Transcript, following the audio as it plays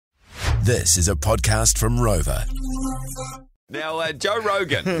This is a podcast from Rover. Now, Joe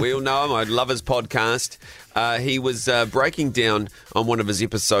Rogan, we all know him. I love his podcast. He was breaking down on one of his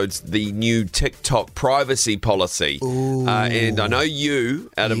episodes the new TikTok privacy policy. And I know you,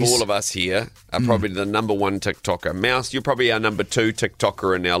 out of all of us here, are probably the number one TikToker. Mouse, you're probably our number two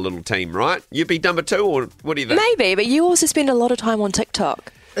TikToker in our little team, right? You'd be number two, or what do you think? Maybe, but you also spend a lot of time on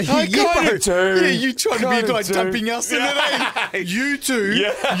TikTok. You trying to be like dumping us in it, You two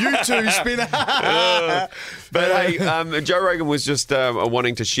spin. But hey, Joe Rogan was just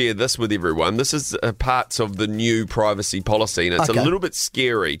wanting to share this with everyone. This is parts of the new privacy policy, and it's a little bit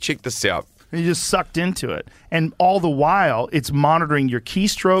scary. Check this out. You just sucked into it. And all the while, it's monitoring your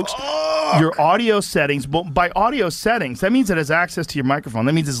keystrokes, your audio settings. But by audio settings, that means it has access to your microphone.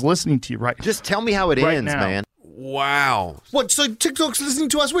 That means it's listening to you right Just tell me how it ends, now. man. Wow. What, so TikTok's listening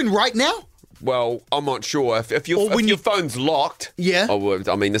to us right now? Well, I'm not sure. If your phone's locked... Yeah.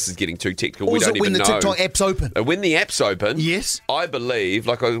 I mean, this is getting too technical. Or We is don't it when even the know. TikTok app's open? When the app's open... Yes. I believe,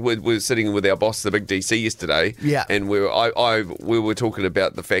 like we were sitting with our boss, the big DC, yesterday. Yeah. And we were talking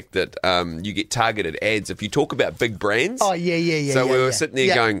about the fact that you get targeted ads if you talk about big brands. Oh, yeah. So we were sitting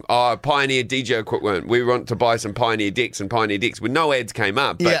there going, Pioneer DJ equipment. We want to buy some Pioneer decks and Pioneer decks. When no ads came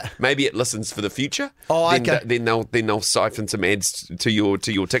up, but maybe it listens for the future. Oh, okay. Then they'll siphon some ads to your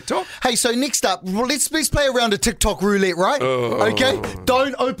TikTok. Hey, so next up, let's play around a TikTok roulette, right? Okay?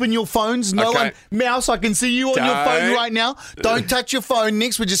 Don't open your phones. No one. Mouse, I can see you on your phone right now. Don't touch your phone.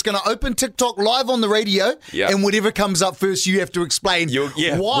 Next, we're just going to open TikTok live on the radio. Yep. And whatever comes up first, you have to explain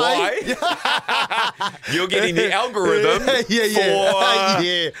why. You're getting the algorithm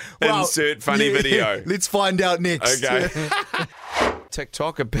for insert funny video. Let's find out next. Okay.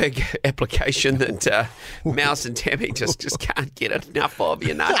 TikTok, a big application that Mouse and Tammy just can't get enough of,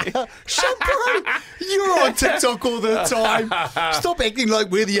 you know. Shut up. You're on TikTok all the time. Stop acting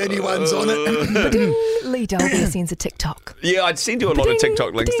like we're the only ones on it. Lee Dalby sends a TikTok. Yeah, I'd send you a lot of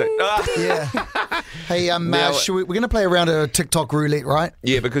TikTok links. Hey, we're going to play around a TikTok roulette, right?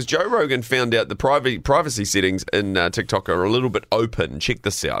 Yeah, because Joe Rogan found out the privacy settings in TikTok are a little bit open. Check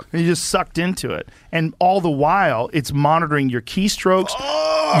this out. You just sucked into it. And all the while, it's monitoring your keystrokes,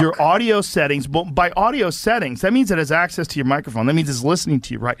 your audio settings. But by audio settings, that means it has access to your microphone. That means it's listening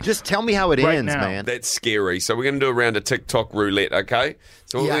to you right Just tell me how it ends, man. That's scary. So we're going to do a round of TikTok roulette, okay?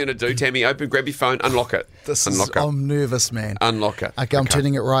 So what we're going to do, Tammy, grab your phone, unlock it. I'm nervous, man. Unlock it. Okay, I'm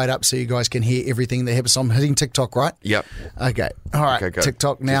turning it right up so you guys can hear everything that happens. So I'm hitting TikTok, right? Yep. Okay. All right. Okay,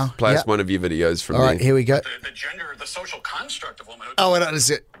 TikTok now. Just play us one of your videos from All right, here we go. The gender, the social construct of womanhood. Oh, wait, that's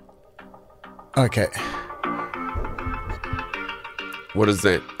it. Okay. What is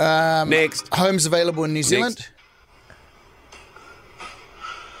that? Next. Homes available in New Zealand.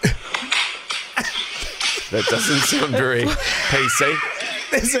 That doesn't sound very PC.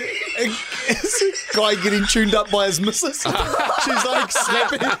 There's a guy getting tuned up by his missus.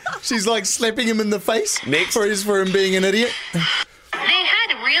 She's like slapping him in the face. Next. For him being an idiot. They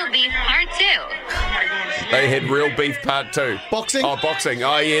had real beef part 2. They had real beef part 2. Boxing? Oh, boxing.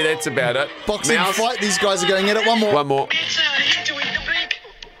 Oh, yeah, that's about it. Boxing Mouse. fight. These guys are going at it. One more. One more.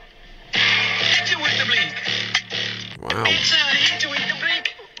 Wow.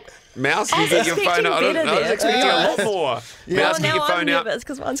 Mouse, you get your phone out. I was expecting a lot more. Mouse, get your phone out.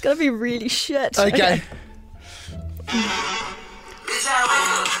 Because mine's going to be really shit. Okay.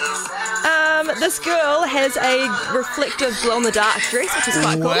 This girl has a reflective glow-in-the-dark dress, which is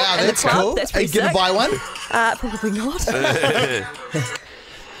quite cool. Wow, that's cool. That's Are you going to buy one? Probably not.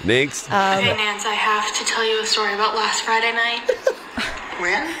 Next. Hey, Nance, I have to tell you a story about last Friday night.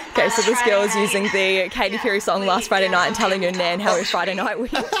 When? Okay, so this girl is using the Katy Perry song Last Friday Night and telling her nan how her Friday night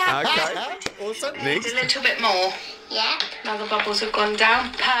went. Okay. Awesome. Next. A little bit more. Yeah. Now the bubbles have gone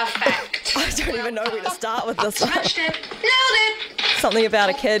down. Perfect. I don't even know where to start with this. Smashed it. Nailed it. Something about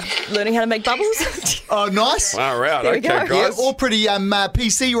a kid learning how to make bubbles. Oh, nice. All right. There we Okay, go. guys. Yeah, all pretty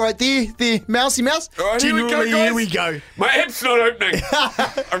PC right there. There, mousey mouse. All right, here we go, guys. Here we go. My app's not opening.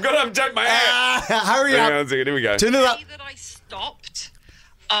 I've got to update my app. Hurry Hang up. on a second. Here we go. Turn it up. That I stopped.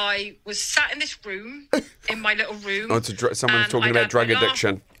 I was sat in this room, in my little room. Oh, someone's and talking I'd about had drug my last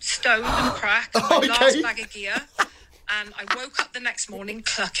addiction. Stoned and cracked, my Okay. last bag of gear. And I woke up the next morning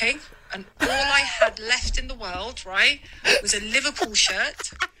clucking, and all I had left in the world, right, was a Liverpool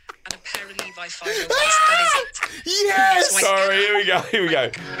shirt and a pair of Levi 501s. That is it. Yes. So I Sorry, get here we go. Here we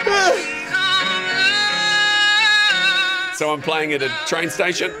go. So I'm playing at a train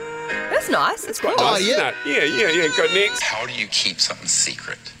station. That's nice. It's cool. Nice, yeah. isn't it? Yeah. Go next. How do you keep something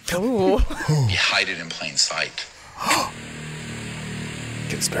secret? Ooh. You hide it in plain sight.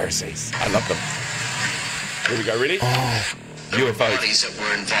 Conspiracies. I love them. Here we go. Ready? There were UFOs. bodies that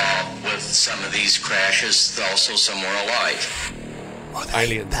were involved with some of these crashes, also some were alive.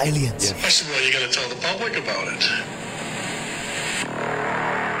 Aliens. The aliens. I said, well, you got to tell the public about it.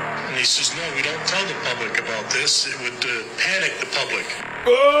 And he says, no, we don't tell the public about this. It would panic the public.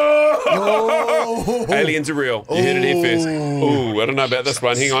 Oh! Aliens are real. You heard it here first. Oh, I don't know about this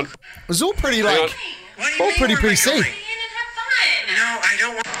one. Hang on. It was all pretty Hang on. all pretty PC. No, I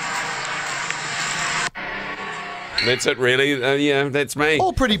don't want... That's it, really. Yeah, that's me.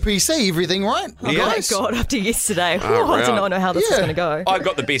 All pretty PC, everything right? Oh, Yeah. my God, after yesterday. Oh, I do wow. not know how this is Yeah. going to go. I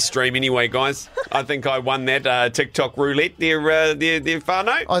got the best stream anyway, guys. I think I won that TikTok roulette there,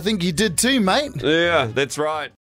 Fano. I think you did too, mate. Yeah, that's right.